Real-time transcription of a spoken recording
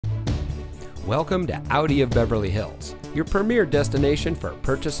Welcome to Audi of Beverly Hills, your premier destination for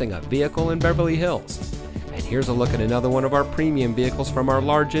purchasing a vehicle in Beverly Hills. And here's a look at another one of our premium vehicles from our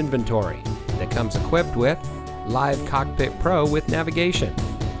large inventory that comes equipped with Live Cockpit Pro with navigation,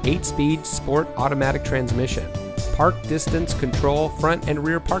 8-speed sport automatic transmission, park distance control front and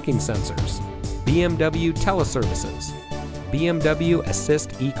rear parking sensors, BMW teleservices, BMW Assist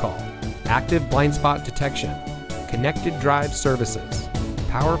eCall, active blind spot detection, connected drive services,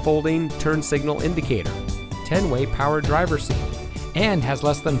 power folding turn signal indicator, 10-way power driver seat, and has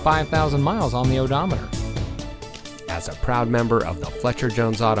less than 5,000 miles on the odometer. As a proud member of the Fletcher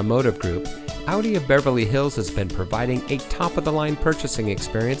Jones Automotive Group, Audi of Beverly Hills has been providing a top-of-the-line purchasing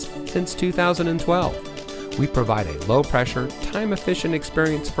experience since 2012. We provide a low-pressure, time-efficient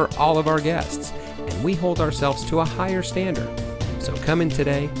experience for all of our guests, and we hold ourselves to a higher standard. So come in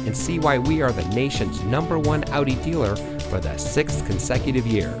today and see why we are the nation's #1 Audi dealer for the 6th consecutive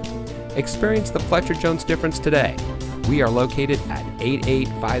year. Experience the Fletcher Jones difference today. We are located at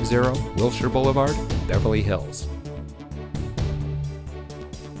 8850 Wilshire Blvd, Beverly Hills.